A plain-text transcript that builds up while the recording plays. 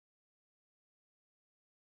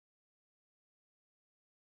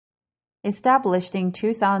Established in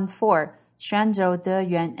 2004, Quanzhou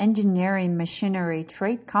DEYUAN Engineering Machinery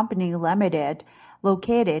Trade Company Limited,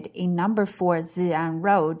 located in No. 4 Zi'an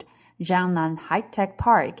Road, Jiangnan High-Tech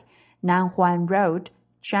Park, Nanhuan Road,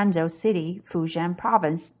 Quanzhou City, Fujian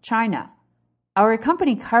Province, China. Our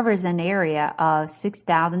company covers an area of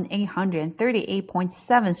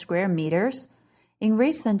 6,838.7 square meters. In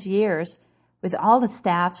recent years, with all the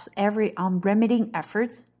staff's every unremitting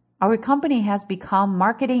efforts, our company has become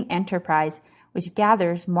marketing enterprise which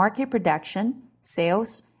gathers market production,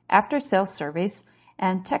 sales, after-sales service,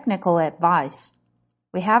 and technical advice.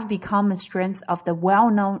 We have become a strength of the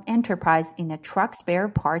well-known enterprise in the truck spare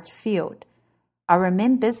parts field. Our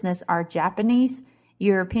main business are Japanese,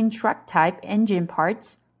 European truck-type engine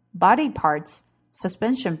parts, body parts,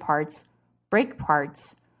 suspension parts, brake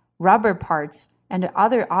parts, rubber parts, and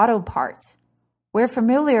other auto parts. We're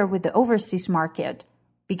familiar with the overseas market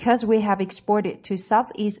because we have exported to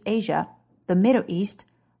Southeast Asia, the Middle East,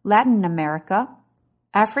 Latin America,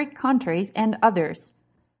 African countries, and others.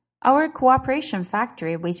 Our cooperation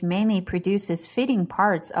factory, which mainly produces fitting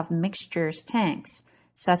parts of mixtures tanks,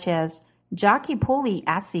 such as jockey pulley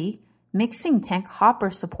assay, mixing tank hopper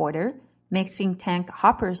supporter, mixing tank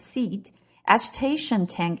hopper seat, agitation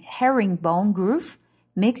tank herringbone groove,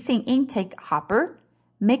 mixing intake hopper,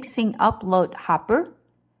 mixing upload hopper.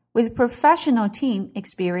 With professional team,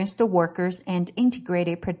 experienced workers, and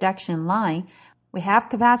integrated production line, we have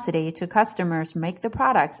capacity to customers make the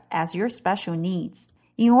products as your special needs.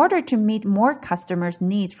 In order to meet more customers'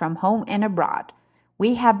 needs from home and abroad,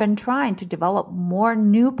 we have been trying to develop more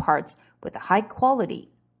new parts with high quality.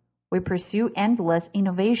 We pursue endless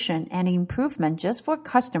innovation and improvement just for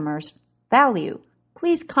customers' value.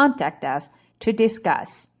 Please contact us to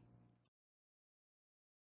discuss.